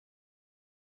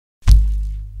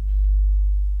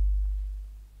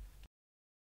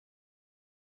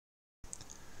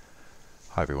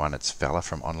Hi everyone, it's Valor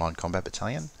from Online Combat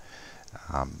Battalion.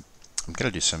 I'm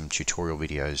going to do some tutorial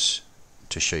videos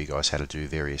to show you guys how to do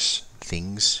various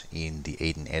things in the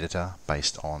Eden editor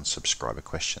based on subscriber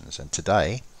questions. And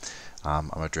today I'm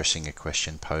addressing a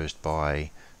question posed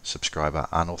by subscriber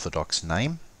Unorthodox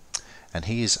Name, and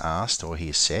he has asked, or he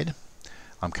has said,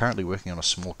 I'm currently working on a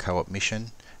small co-op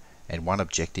mission and one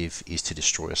objective is to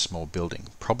destroy a small building.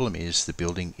 Problem is the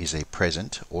building is a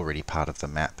present already part of the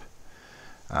map.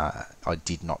 I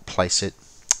did not place it,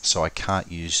 so I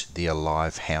can't use the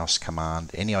alive house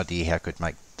command. Any idea how I could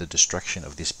make the destruction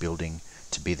of this building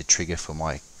to be the trigger for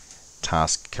my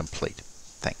task complete?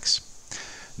 Thanks.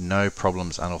 No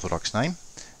problems, Unorthodox Name.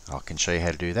 I can show you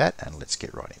how to do that, and let's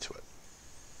get right into it.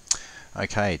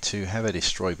 Okay, to have a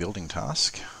destroy building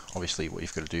task, obviously what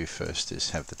you've got to do first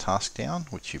is have the task down,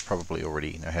 which you probably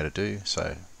already know how to do.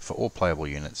 So for all playable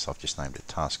units, I've just named it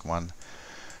task 1.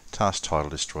 Task title,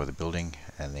 destroy the building,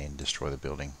 and then destroy the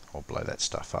building or blow that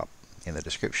stuff up. In the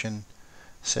description,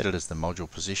 set it as the module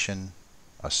position,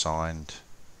 assigned,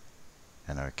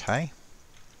 and OK.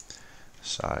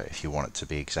 So if you want it to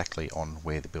be exactly on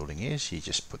where the building is, you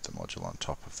just put the module on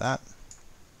top of that.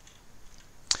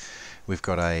 We've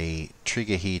got a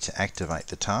trigger here to activate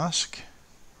the task,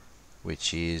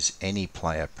 which is any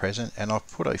player present, and I've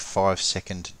put a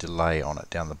 5-second delay on it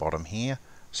down the bottom here,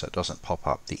 so it doesn't pop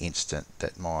up the instant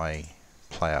that my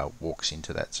player walks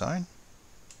into that zone.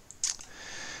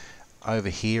 Over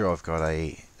here I've got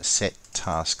a set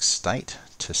task state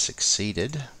to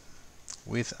succeeded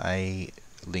with a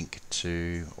link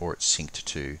to, or it's synced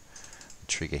to, the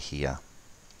trigger here.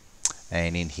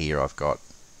 And in here I've got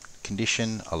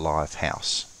condition alive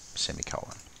house,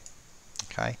 semicolon.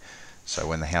 Okay, so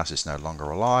when the house is no longer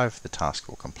alive, the task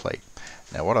will complete.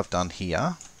 Now what I've done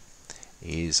here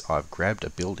is I've grabbed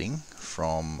a building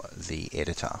from the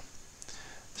editor.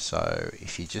 So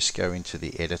if you just go into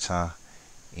the editor,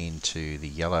 into the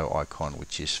yellow icon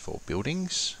which is for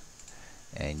buildings,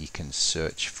 and you can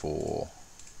search for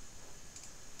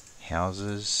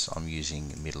houses. I'm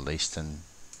using Middle Eastern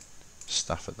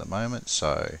stuff at the moment,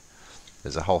 so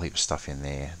there's a whole heap of stuff in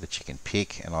there that you can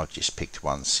pick, and I've just picked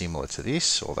one similar to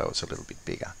this, although it's a little bit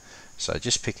bigger. So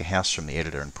just pick a house from the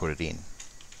editor and put it in.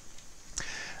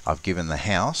 I've given the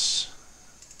house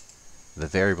the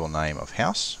variable name of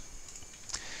house,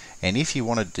 and if you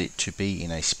wanted it to be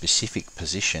in a specific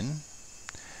position,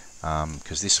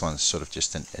 because this one's sort of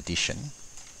just an addition,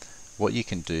 what you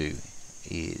can do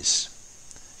is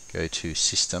go to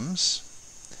systems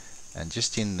and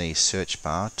just in the search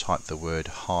bar type the word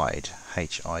hide,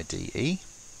 H-I-D-E,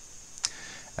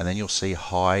 and then you'll see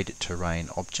hide terrain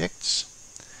objects.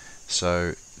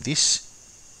 So this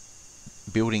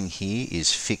building here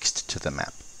is fixed to the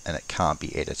map and it can't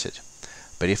be edited.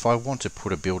 But if I want to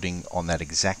put a building on that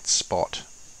exact spot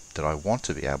that I want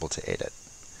to be able to edit,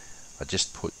 I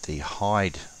just put the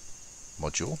hide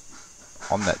module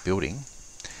on that building,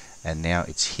 and now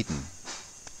it's hidden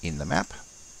in the map,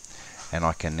 and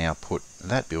I can now put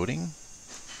that building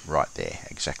right there,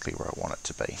 exactly where I want it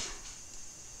to be.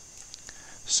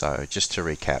 So just to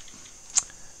recap,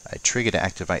 a trigger to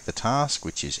activate the task,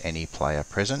 which is any player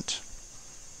present,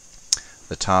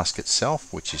 the task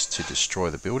itself, which is to destroy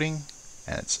the building,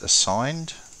 and it's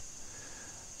assigned,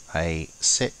 a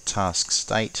set task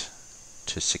state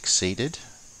to succeeded,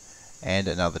 and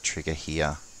another trigger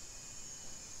here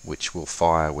which will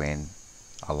fire when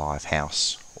a live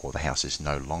house or the house is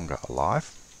no longer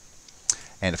alive.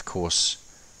 And of course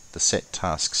the set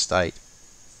task state,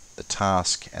 the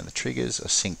task and the triggers are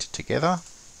synced together,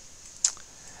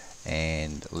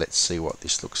 and let's see what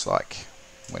this looks like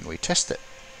when we test it.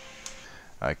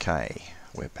 Okay,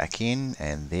 we're back in,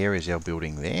 and there is our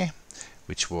building there,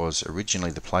 which was originally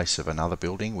the place of another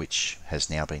building which has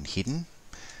now been hidden.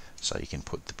 So you can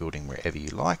put the building wherever you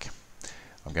like.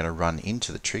 I'm going to run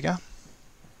into the trigger.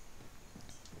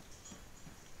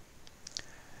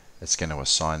 It's going to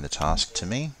assign the task to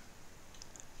me,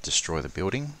 destroy the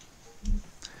building.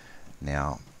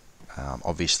 Now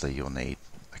obviously you'll need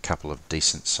a couple of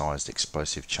decent sized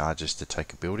explosive charges to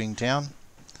take a building down.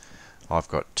 I've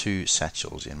got 2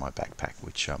 satchels in my backpack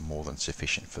which are more than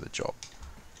sufficient for the job.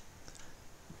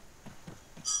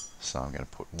 So I'm going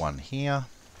to put one here,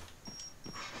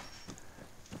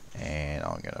 and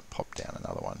I'm going to pop down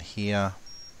another one here.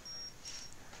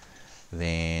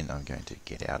 Then I'm going to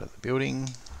get out of the building,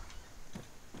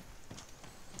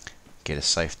 get a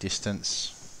safe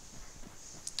distance,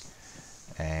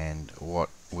 and what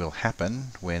will happen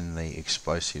when the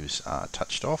explosives are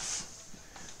touched off,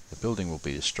 the building will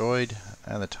be destroyed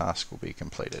and the task will be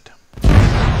completed.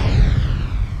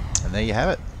 And there you have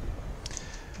it.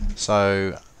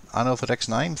 So unorthodox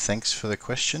name, thanks for the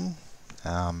question.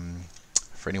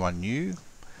 For anyone new,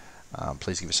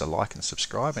 please give us a like and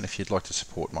subscribe, and if you'd like to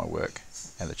support my work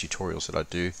and the tutorials that I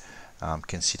do,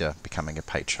 consider becoming a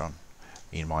patron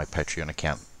in my Patreon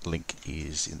account. Link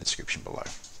is in the description below.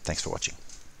 Thanks for watching.